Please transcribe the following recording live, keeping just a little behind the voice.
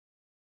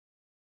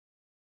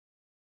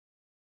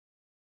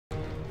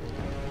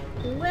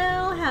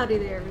Well, howdy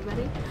there,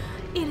 everybody.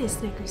 It is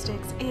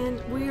SnickerStix,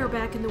 and we are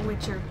back in The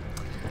Witcher.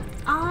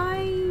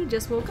 I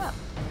just woke up,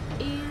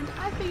 and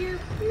I figured,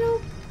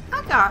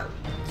 I got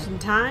some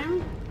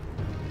time.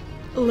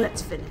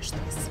 Let's finish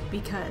this,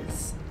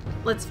 because,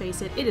 let's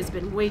face it, it has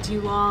been way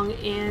too long,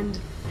 and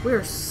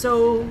we're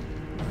so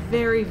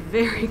very,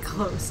 very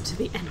close to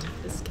the end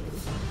of this game.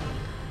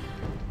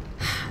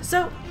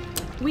 So,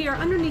 we are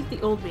underneath the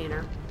old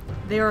manor.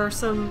 There are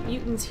some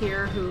mutants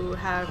here who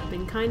have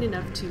been kind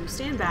enough to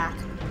stand back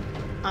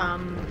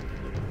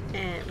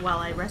while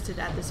I rested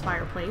at this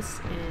fireplace,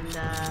 and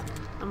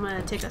I'm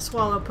gonna take a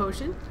swallow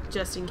potion,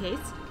 just in case,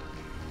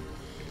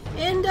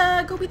 and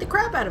go beat the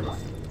crap out of them.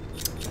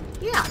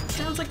 Yeah,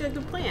 sounds like a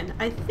good plan.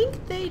 I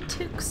think they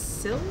took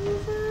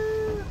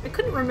silver? I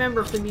couldn't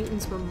remember if the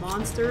mutants were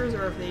monsters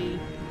or if they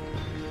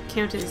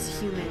counted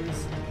as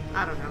humans.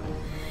 I don't know.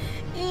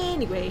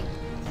 Anyway,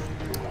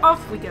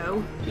 off we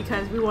go,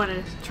 because we want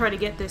to try to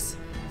get this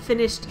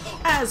finished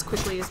as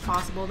quickly as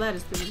possible. That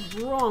is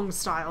the wrong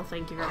style,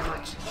 thank you very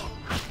much.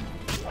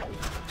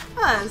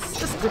 Ah,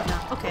 that's good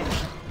enough. Okay.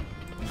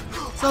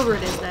 Silver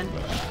it is, then.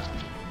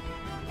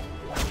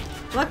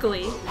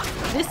 Luckily,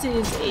 this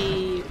is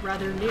a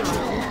rather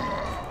narrow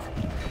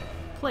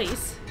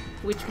place,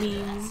 which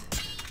means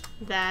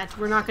that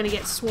we're not going to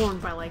get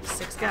swarmed by like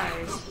 6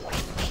 guys.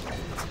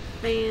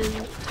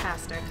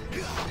 Fantastic.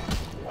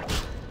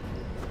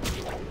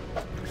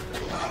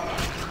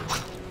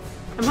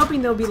 I'm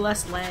hoping there'll be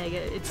less lag.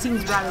 It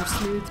seems rather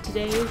smooth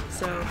today,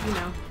 so,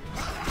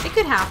 it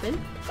could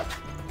happen.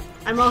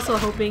 I'm also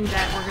hoping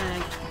that we're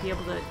gonna be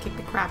able to kick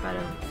the crap out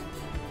of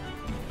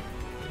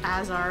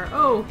Azar.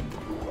 Oh!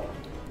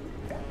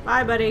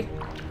 Bye, buddy!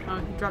 Oh,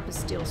 he dropped his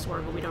steel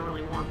sword, but we don't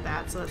really want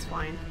that, so that's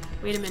fine.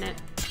 Wait a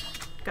minute.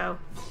 Go.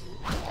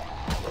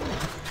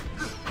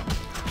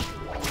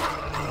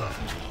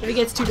 If it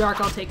gets too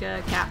dark, I'll take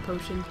a cat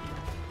potion.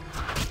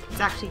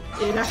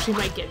 It actually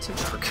might get too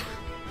dark.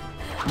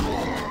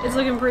 It's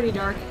looking pretty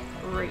dark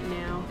right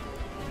now.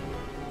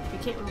 You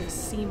can't really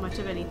see much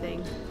of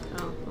anything.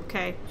 Oh,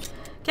 okay.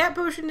 Cat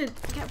potion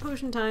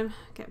time.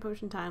 Cat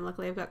potion time.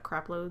 Luckily I've got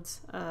crap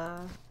loads.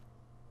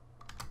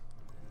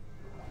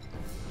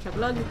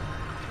 Chug-lug.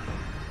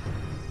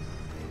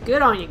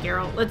 Good on you,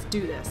 Geralt. Let's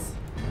do this.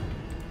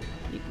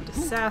 Mutant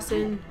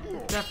assassin.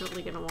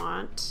 Definitely gonna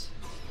want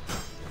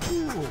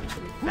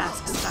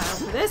fast style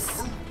for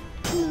this.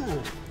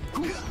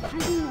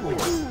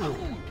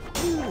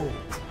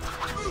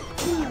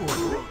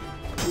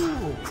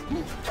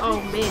 Oh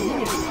man, he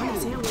gets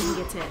crazy when he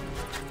gets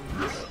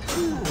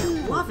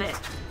hit. Love it.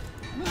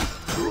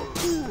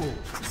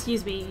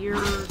 Excuse me, you're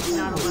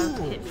not allowed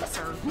to hit me,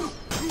 sir.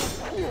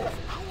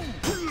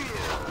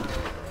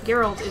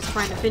 Geralt is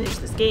trying to finish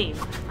this game,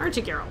 aren't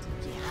you, Geralt?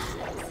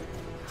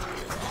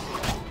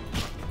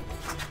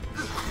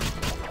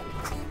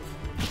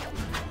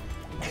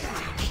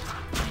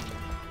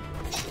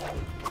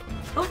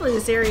 Hopefully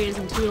this area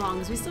isn't too long,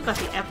 because we still got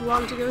the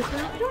epilogue to go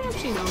through. I don't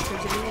actually know if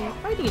there's any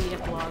fighting in the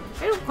epilogue.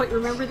 I don't quite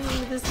remember the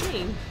end of this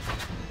game.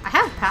 I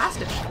have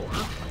passed it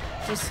before,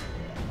 just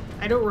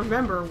I don't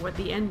remember what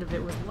the end of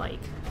it was like.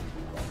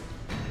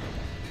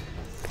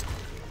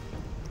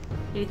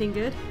 Anything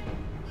good?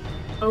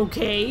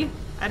 Okay.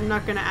 I'm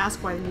not gonna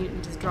ask why the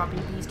mutant is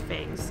dropping beast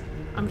fangs.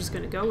 I'm just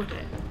gonna go with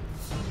it.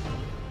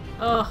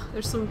 Ugh,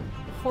 there's some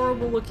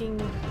horrible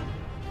looking,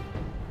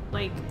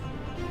 like,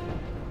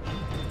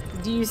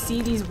 do you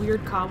see these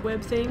weird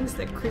cobweb things?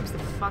 That creeps the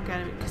fuck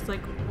out of me. Because,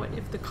 like, what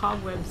if the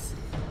cobwebs...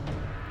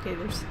 Okay,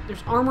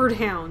 there's armored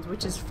hounds,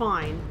 which is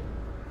fine.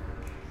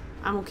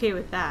 I'm okay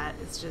with that.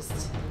 It's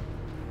just...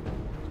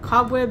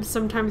 Cobwebs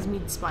sometimes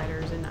meet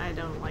spiders, and I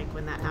don't like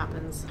when that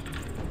happens.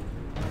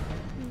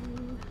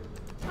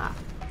 Ah.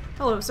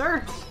 Hello,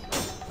 sir!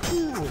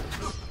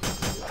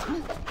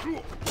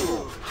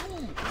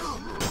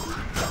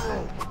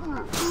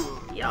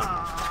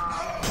 Yeah.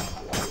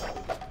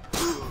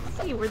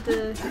 Hey, where'd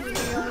the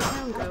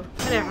town go?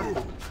 Whatever.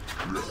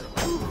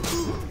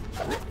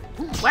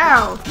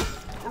 Wow!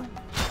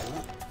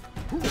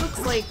 It looks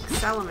like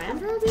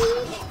salamander, maybe?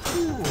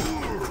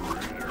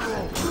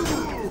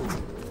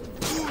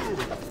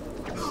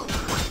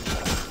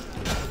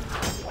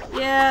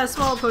 Yeah,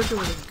 swallow potion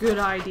was a good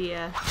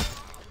idea.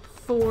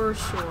 For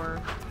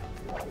sure.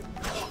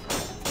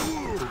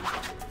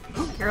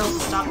 Geralt,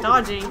 stop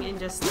dodging and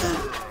just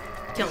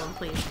kill him,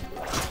 please.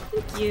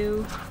 Thank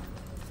you.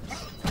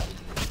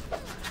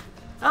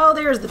 Oh,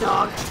 there's the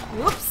dog.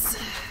 Whoops.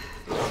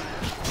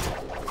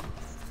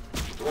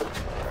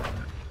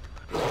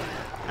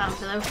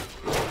 Hello.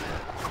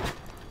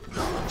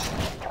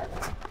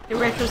 In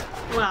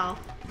retrospect, well,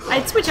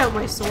 I'd switch out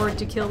my sword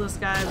to kill this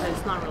guy, but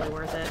it's not really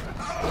worth it.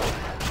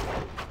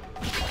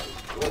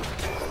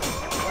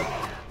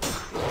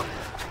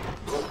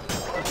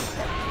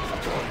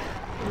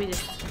 Let me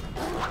just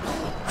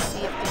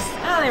see if this...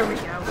 Oh, there we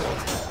go.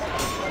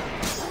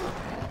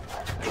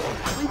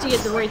 Once you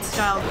get the right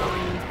style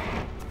going,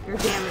 your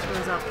damage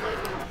goes up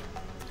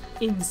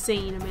like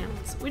insane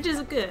amounts, which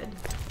is good.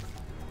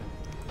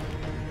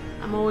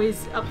 I'm I'm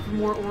always up for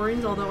more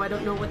orans, although I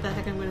don't know what the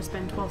heck I'm going to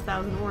spend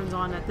 12,000 orans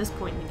on at this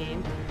point in the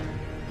game.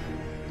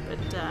 But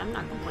I'm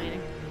not complaining.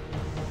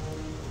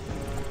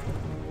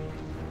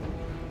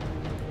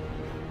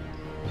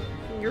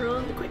 You're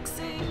on the quick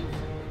save.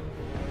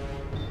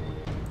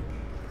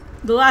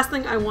 The last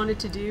thing I wanted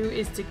to do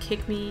is to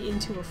kick me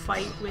into a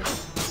fight with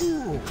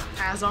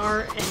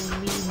Azar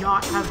and me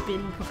not have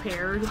been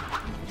prepared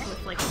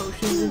with like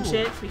potions and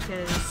shit,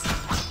 because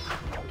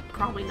it'd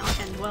probably not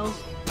end well.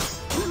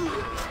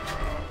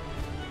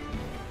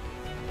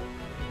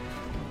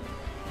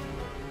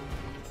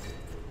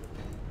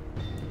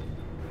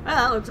 Well,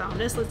 that looks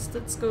ominous.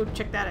 Let's go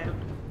check that out.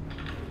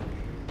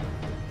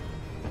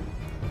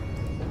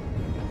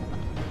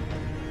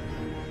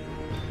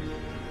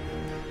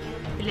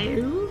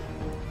 Hello?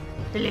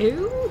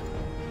 Hello?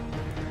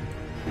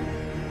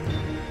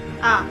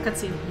 Ah,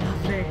 cutscene.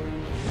 Lovely.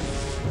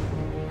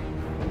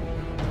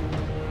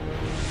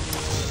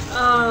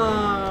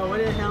 Oh,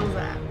 what the hell is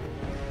that?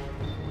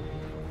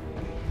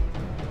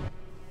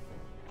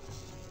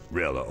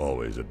 Rella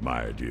always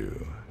admired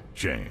you.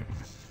 Shame.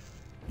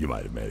 You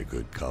might have made a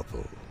good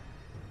couple.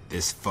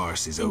 This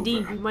farce is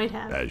Indeed, over. we might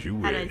have. As you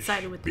had I wish.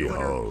 sided with the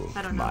Behold, order.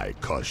 I don't know. my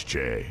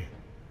Koschei,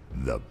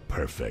 the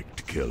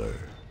perfect killer.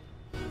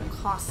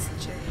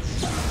 Koschei.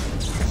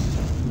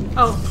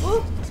 Oh,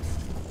 ooh.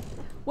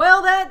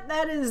 Well,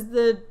 that is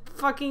the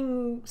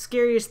fucking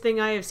scariest thing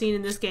I have seen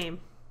in this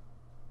game.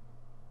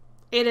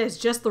 It has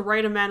just the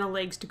right amount of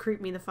legs to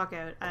creep me the fuck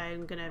out,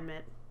 I'm gonna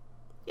admit.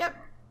 Yep.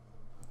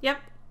 Yep.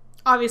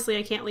 Obviously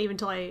I can't leave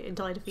until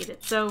I defeat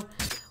it. So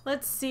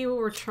let's see what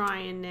we're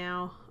trying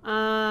now.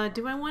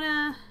 Do I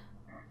wanna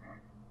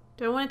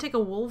take a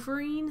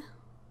Wolverine?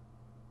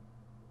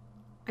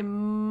 I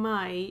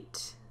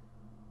might.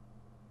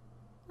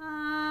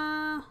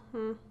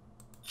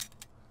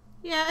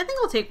 Yeah, I think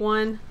I'll take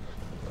one.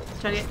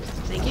 Chug it.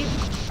 Thank you.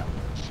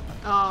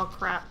 Oh,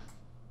 crap.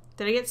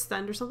 Did I get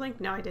stunned or something?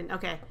 No, I didn't.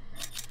 Okay.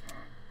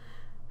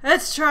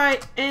 Let's try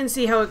and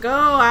see how it goes.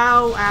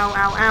 Ow, ow,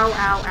 ow, ow,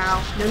 ow,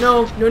 ow. No,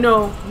 no, no,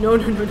 no. No,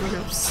 no, no, no,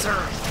 no, sir.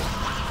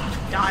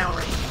 Die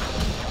already.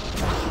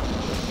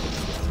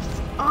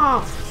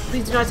 Oh,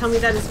 please do not tell me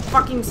that is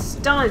fucking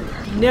stunned.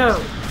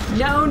 No.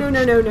 No, no,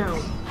 no, no,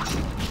 no.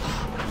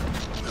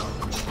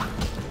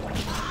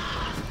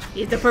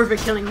 He's the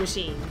perfect killing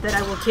machine that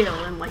I will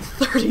kill in like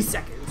 30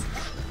 seconds.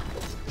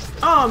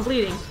 Oh, I'm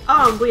bleeding.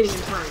 Oh, I'm bleeding in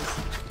burns.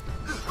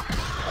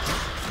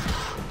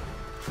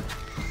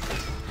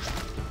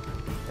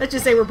 Let's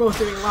just say we're both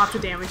doing lots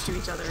of damage to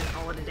each other and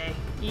call it a day.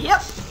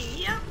 Yep,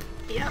 yep,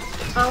 yep.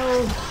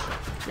 Oh,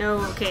 no,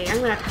 okay, I'm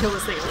gonna have to kill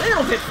this thing a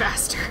little bit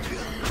faster.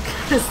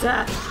 Because,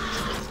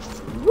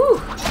 woo!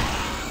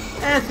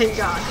 Thank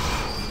God.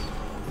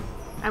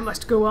 I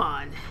must go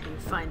on and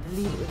find the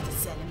leader of the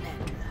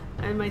Salamandra.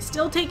 Am I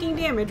still taking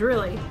damage,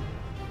 really?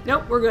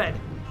 Nope, we're good.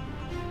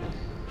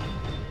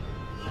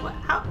 What?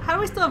 How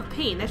do I still have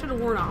pain? That should have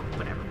worn off.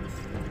 Whatever.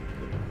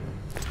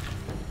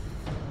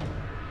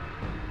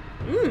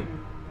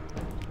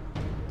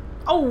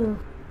 Oh!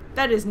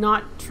 That is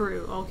not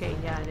true. Okay,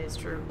 yeah, it is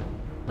true.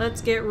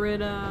 Let's get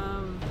rid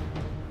of...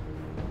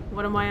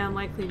 What am I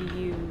unlikely to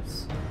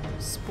use?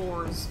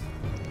 Spores.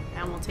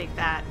 And we'll take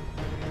that.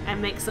 And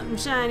make something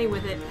shiny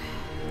with it.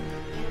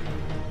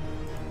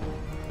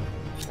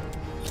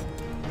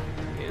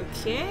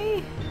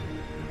 Okay.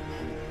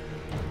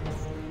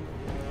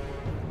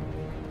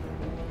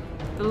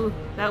 Ooh,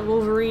 that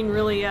Wolverine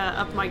really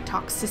upped my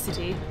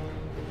toxicity.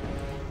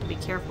 Be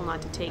careful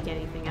not to take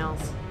anything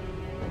else.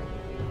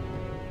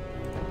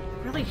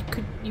 I really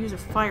could use a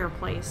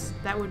fireplace.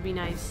 That would be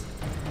nice.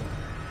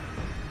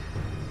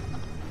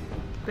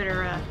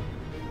 Better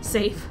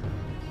save.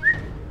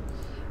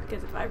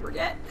 Because if I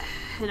forget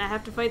and I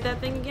have to fight that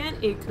thing again,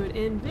 it could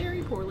end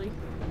very poorly.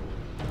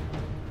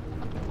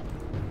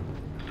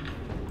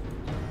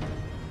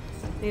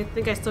 I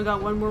think I still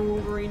got one more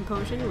Wolverine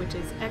potion, which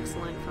is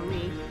excellent for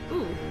me.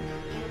 Ooh.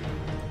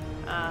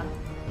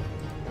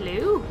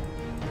 Hello?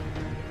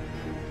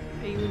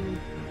 Are you an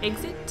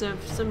exit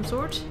of some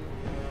sort?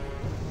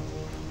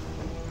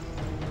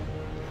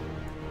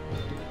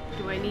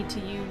 Do I need to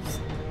use...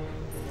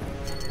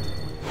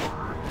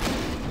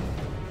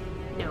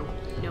 No.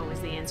 No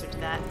is the answer to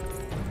that.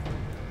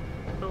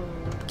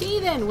 Okay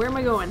then, where am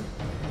I going?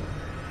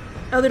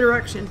 Other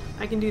direction.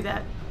 I can do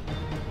that.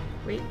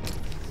 Wait.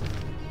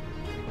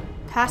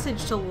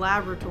 Passage to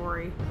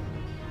laboratory.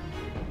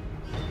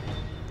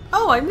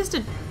 Oh, I missed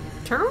a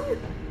turn?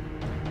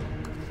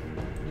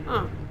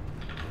 Oh.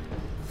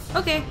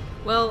 Okay,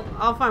 well,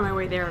 I'll find my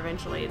way there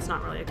eventually. It's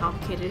not really a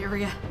complicated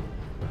area.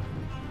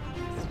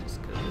 Let's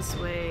just go this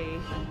way.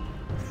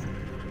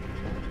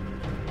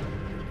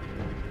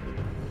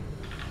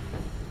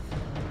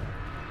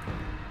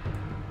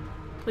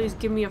 Please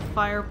give me a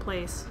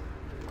fireplace.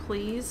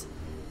 Please.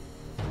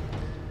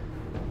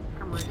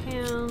 Armored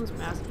Hounds,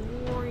 Masked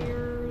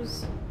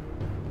Warriors.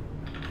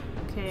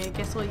 Okay, I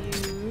guess I'll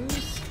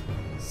use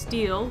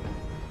Steel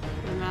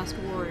for the Masked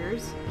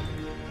Warriors.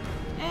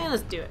 And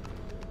let's do it.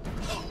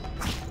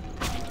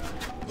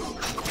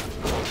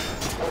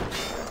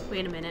 Wait,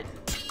 Wait a minute.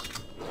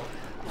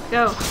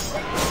 Go.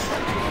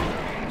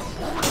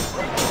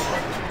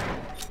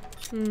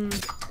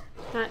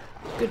 Not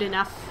good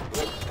enough.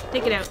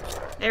 Take it out.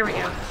 There we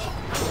go.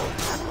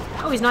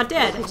 Oh, he's not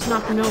dead. I just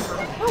knocked him over.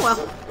 Oh well.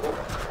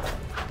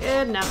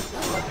 Good enough.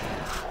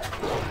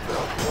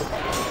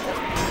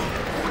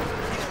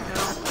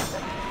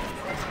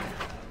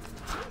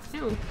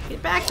 No,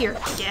 get back here.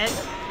 Get.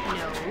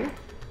 No.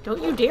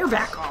 Don't you dare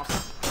back off.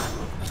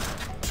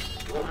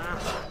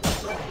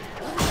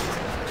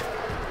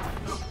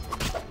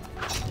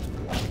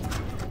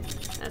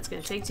 That's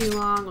gonna take too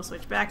long. We'll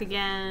switch back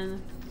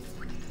again.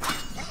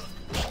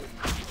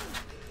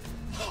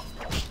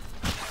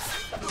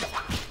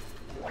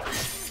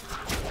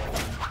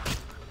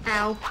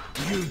 Ow.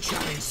 You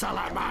challenge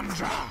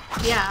Salamandra.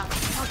 Yeah.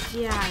 Fuck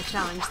yeah, I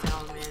challenge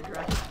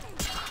Salamandra.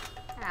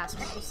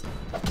 Assholes.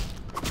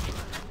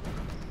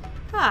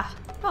 Ah.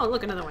 Oh,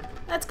 look, another one.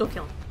 Let's go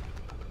kill him.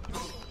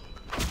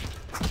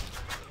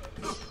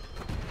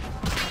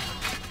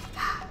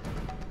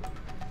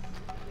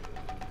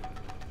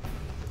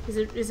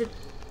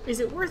 Is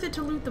it worth it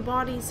to loot the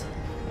bodies?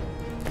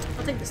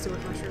 I'll take the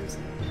Stewart mushrooms.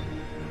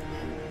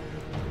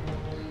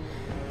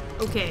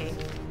 Okay.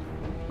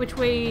 Which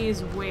way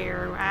is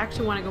where? I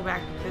actually want to go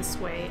back this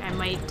way. I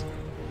might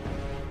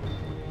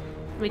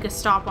make a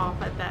stop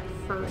off at that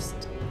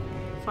first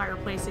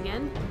fireplace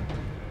again.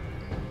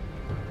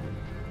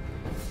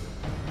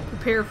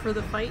 Prepare for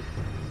the fight.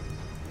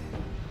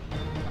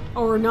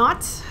 Or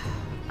not.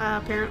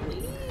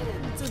 Apparently.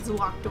 It's a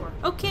locked door.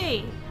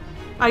 Okay!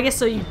 I guess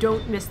so you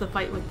don't miss the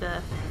fight with the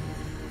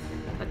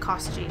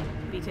costume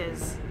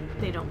because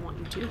they don't want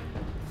you to.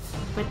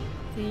 But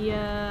the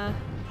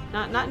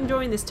not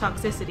enjoying this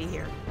toxicity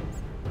here.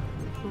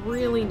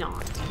 Really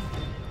not.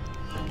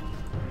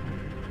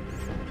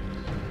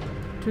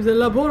 To the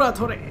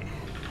laboratory.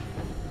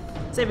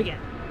 Save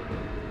again.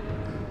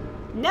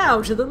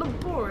 Now to the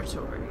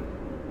laboratory.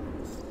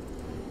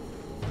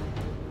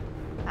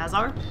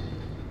 Azar?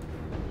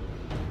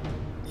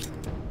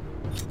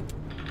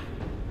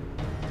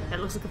 That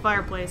looks like a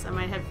fireplace. I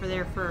might head for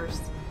there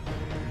first.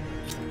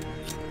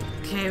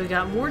 Okay, we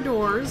got more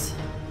doors.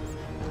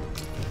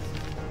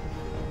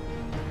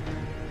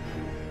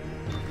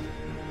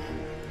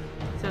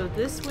 So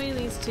this way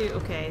leads to...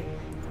 okay.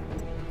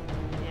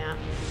 Yeah.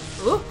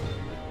 Ooh!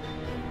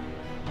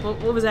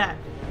 What was that?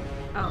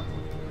 Oh.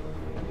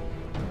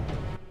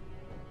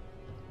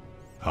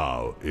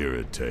 How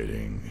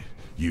irritating.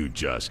 You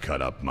just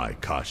cut up my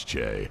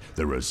koshche,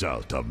 the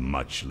result of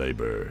much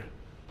labor.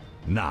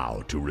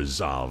 Now to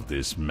resolve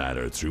this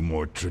matter through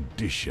more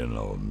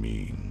traditional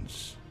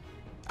means.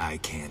 I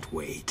can't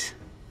wait.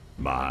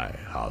 My,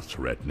 how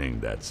threatening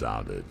that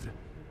sounded.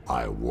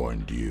 I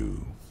warned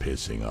you,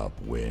 pissing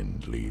up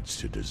wind leads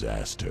to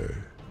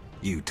disaster.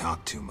 You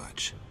talk too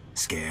much.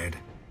 Scared?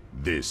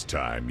 This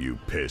time you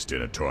pissed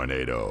in a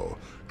tornado.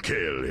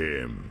 Kill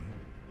him.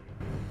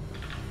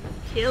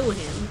 Kill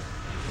him?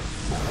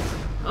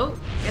 Oh,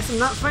 guess I'm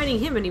not fighting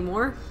him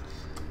anymore.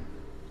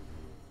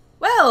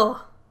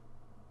 Well!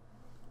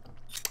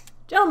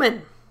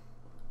 Gentlemen!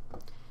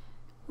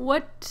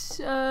 What,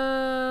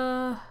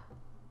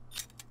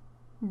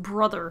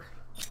 brother.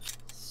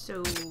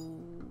 So,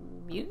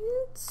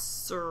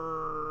 mutants,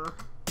 or...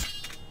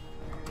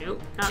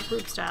 Nope, not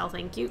group style,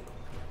 thank you.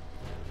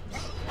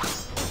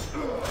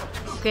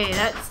 Okay,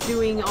 that's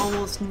doing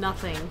almost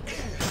nothing.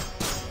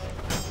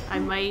 I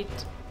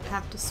might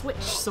have to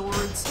switch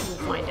swords, we'll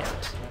find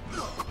out.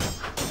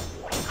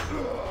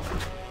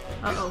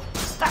 Uh-oh,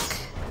 stuck!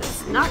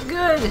 That's not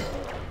good!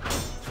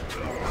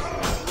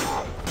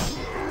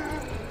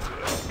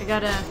 I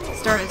gotta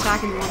start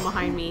attacking the one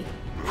behind me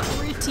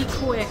pretty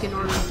quick in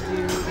order to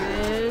do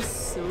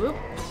this. Whoop,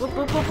 whoop,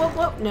 whoop, whoop, whoop,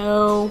 whoop.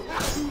 No.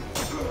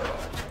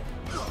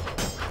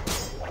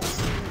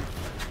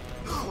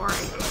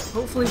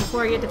 Hopefully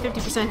before I get to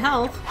 50%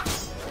 health.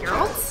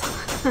 Girls?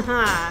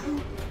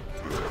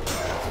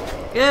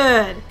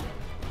 Good.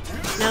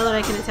 Now that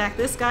I can attack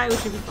this guy, we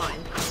should be fine.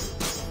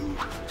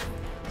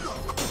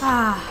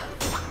 Ah.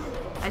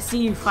 I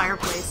see you,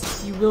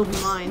 fireplace. You will be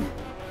mine.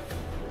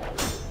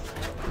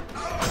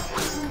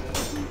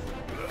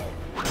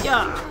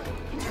 Yeah.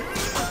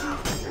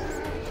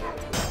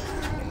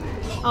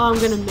 Oh, I'm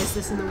gonna miss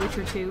this in The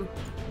Witcher 2.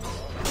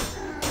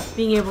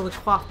 Being able to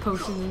quaff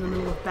potions in the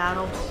middle of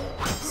battle.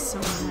 So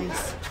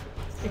nice.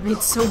 It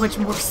made so much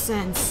more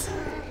sense.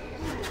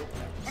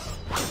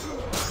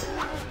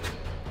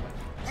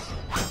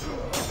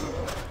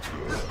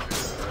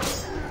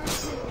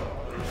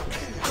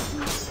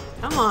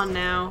 Come on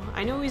now.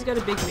 I know he's got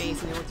a big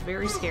mace and it looks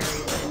very scary,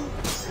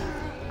 but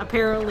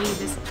apparently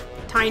this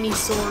tiny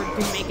sword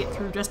can make it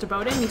through just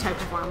about any type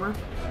of armor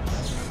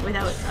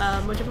without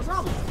much of a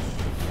problem.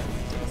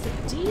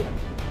 50?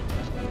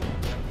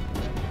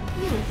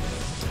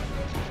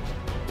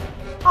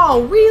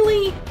 Oh,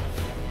 really?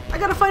 I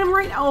gotta fight him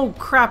right now? Oh,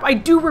 crap. I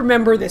do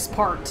remember this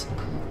part.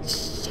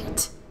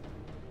 Shit.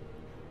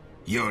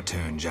 Your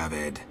turn,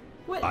 Javed.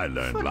 What? I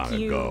learned Fuck long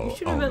you. ago You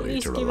should have at only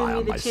least to given rely me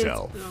on the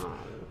myself. chance. Oh.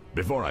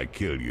 Before I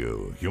kill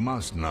you, you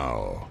must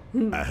know,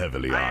 a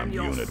heavily I am armed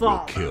your unit will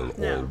father. kill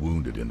No. all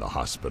wounded in the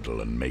hospital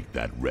and make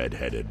that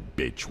red-headed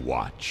bitch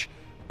watch.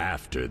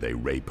 After they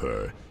rape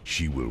her,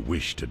 she will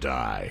wish to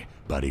die,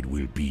 but it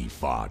will be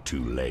far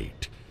too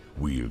late.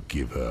 We'll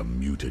give her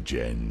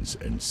mutagens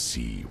and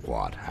see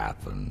what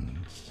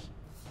happens.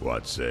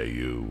 What say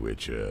you,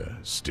 Witcher?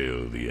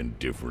 Still the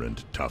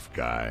indifferent tough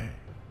guy?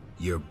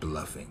 You're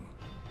bluffing.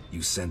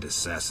 You send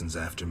assassins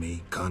after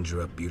me,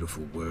 conjure up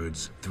beautiful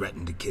words,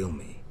 threaten to kill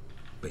me.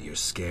 But you're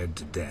scared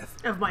to death.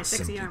 Of my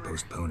sexy simply armor.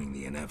 postponing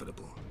the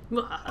inevitable.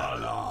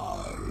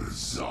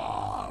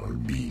 Azar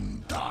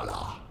bin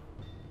Tala.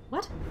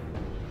 What?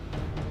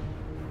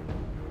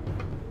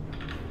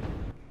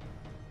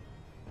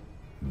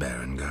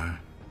 Berengar?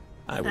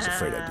 I was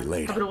afraid I'd be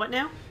late. Over to what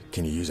now?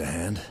 Can you use a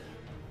hand?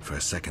 For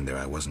a second there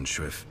I wasn't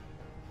sure if...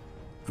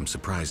 I'm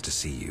surprised to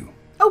see you.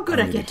 Oh, good,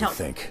 I needed can to help.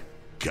 think.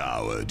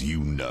 Coward, you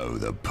know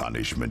the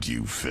punishment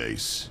you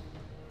face.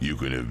 You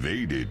can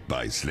evade it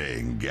by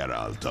slaying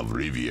Geralt of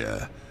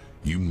Rivia.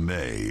 You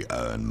may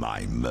earn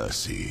my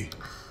mercy.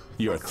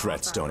 Your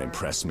threats don't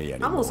impress me I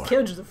anymore. almost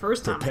killed you the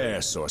first time.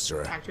 Prepare,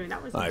 sorcerer. Actually,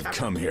 that was I've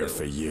come here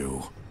for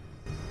you.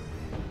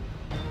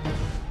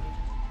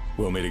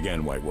 We'll meet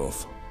again, White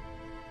Wolf.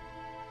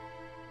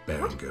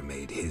 Berengar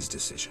made his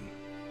decision.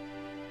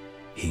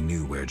 He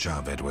knew where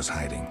Javed was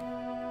hiding.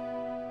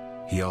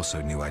 He also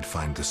knew I'd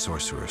find the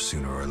sorcerer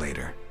sooner or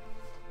later.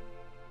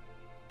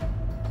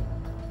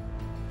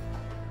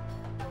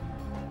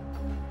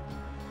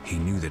 He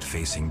knew that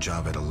facing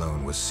Javed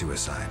alone was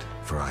suicide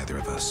for either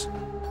of us.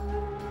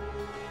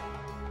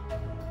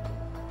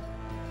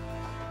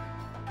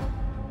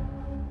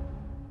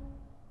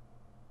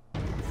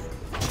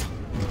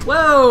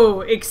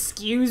 Whoa!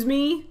 Excuse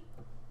me?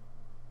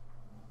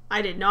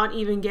 I did not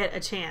even get a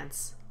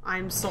chance.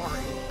 I'm sorry,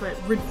 but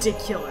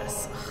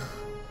ridiculous.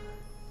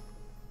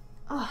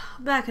 Oh,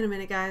 back in a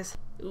minute, guys.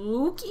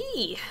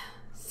 Okay.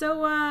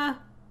 So,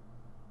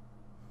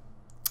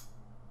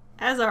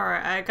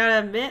 Azar, I gotta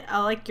admit, I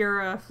like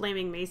your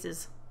flaming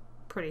maces.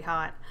 Pretty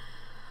hot.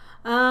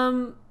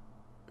 Well,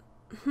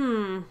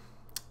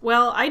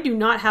 I do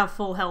not have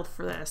full health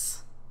for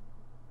this.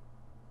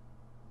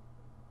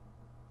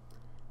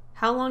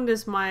 How long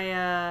does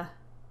my,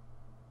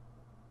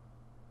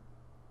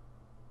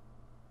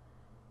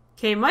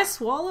 Okay, my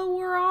swallow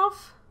wore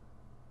off?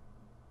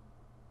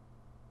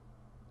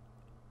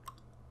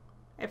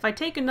 If I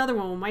take another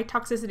one, will my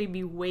toxicity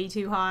be way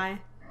too high?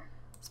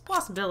 It's a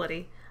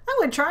possibility. I'm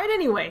gonna try it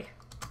anyway.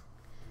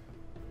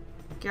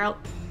 Geralt,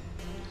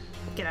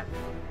 get up.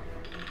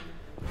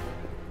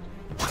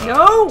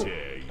 No!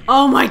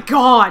 Oh my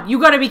god, you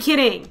gotta be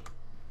kidding!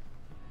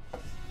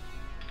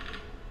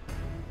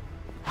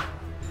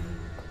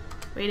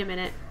 Wait a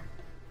minute.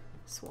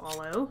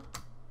 Swallow.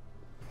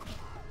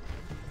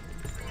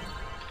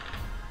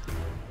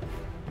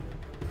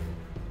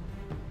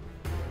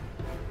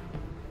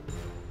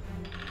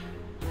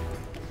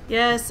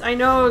 Yes, I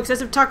know,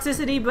 excessive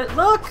toxicity, but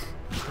look!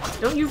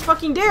 Don't you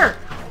fucking dare!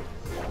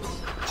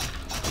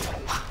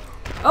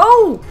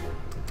 Oh!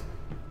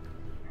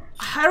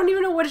 I don't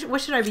even know what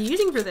should I be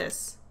using for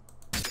this?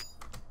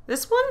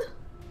 This one?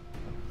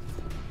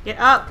 Get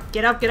up!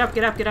 Get up, get up,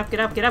 get up, get up, get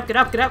up, get up, get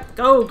up, get up!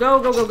 Go, go,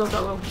 go, go, go,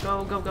 go,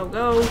 go, go, go,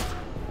 go.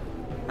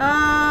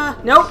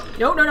 Nope,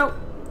 no, no, no.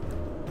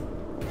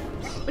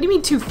 What do you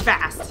mean too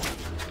fast?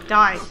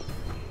 Die.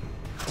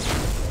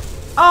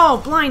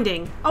 Oh,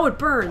 blinding. Oh, it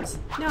burns.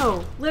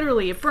 No,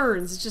 literally, it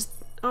burns. It's just,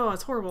 oh,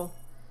 it's horrible.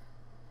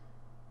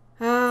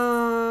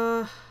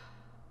 No,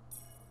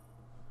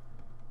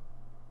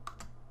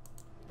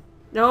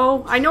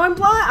 I know I'm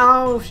blind.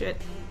 Oh, shit.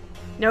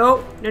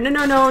 No, no, no,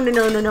 no, no, no,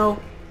 no, no, no.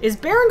 Is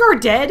Berengar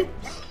dead?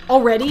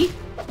 Already?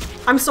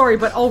 I'm sorry,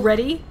 but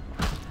already?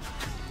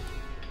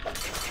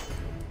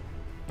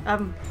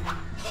 I'm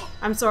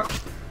sorry.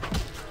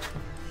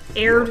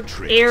 Aired.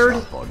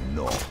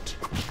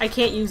 I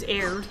can't use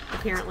aired,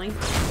 apparently.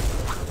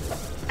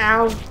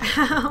 Ow.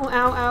 Ow,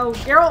 ow, ow.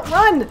 Geralt,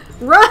 run!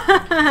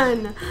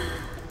 Run!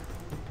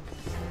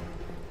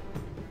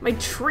 My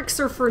tricks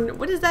are for...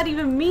 What does that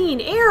even mean?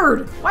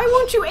 Aired! Why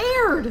won't you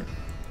aired?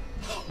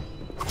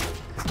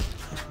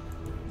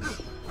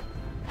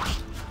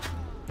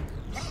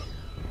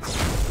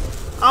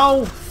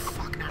 Oh,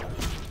 fuck.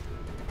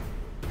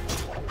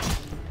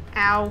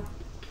 Ow.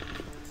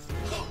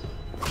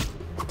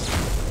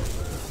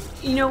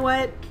 You know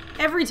what?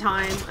 Every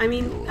time. I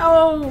mean,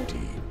 oh,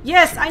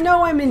 yes, I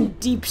know I'm in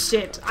deep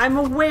shit. I'm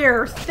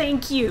aware.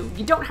 Thank you.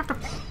 You don't have to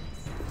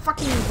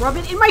fucking rub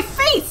it in my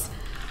face.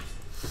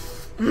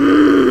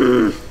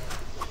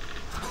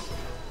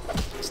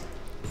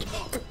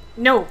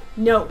 No,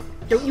 no,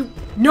 don't you?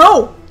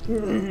 No.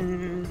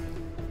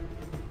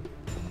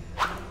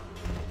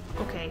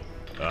 Okay.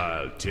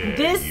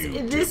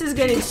 This is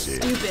getting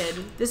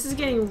stupid. This is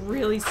getting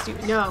really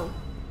stupid. No,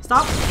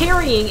 stop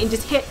parrying and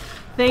just hit.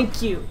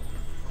 Thank you.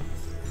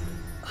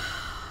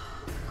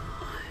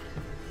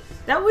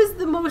 That was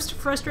the most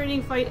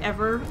frustrating fight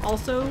ever.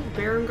 Also,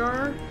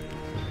 Berengar,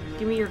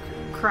 give me your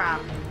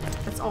crap.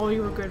 That's all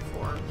you were good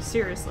for.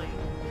 Seriously.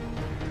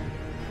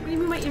 do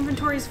you mean my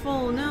inventory's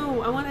full?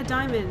 No, I want a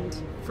diamond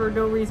for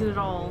no reason at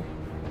all.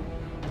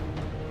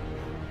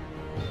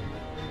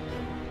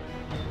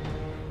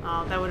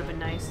 Oh, that would have been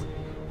nice.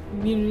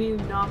 Immunity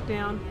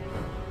knockdown.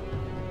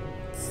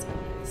 So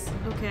nice.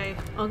 Okay,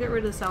 I'll get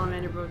rid of the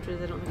salamander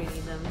brooches. I don't think I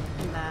need them.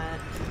 And that,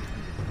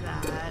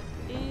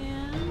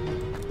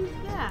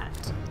 and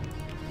that.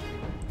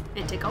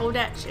 And take all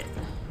that shit.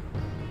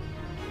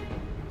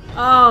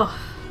 Oh.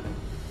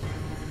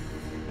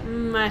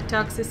 My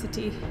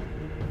toxicity.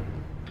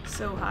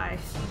 So high.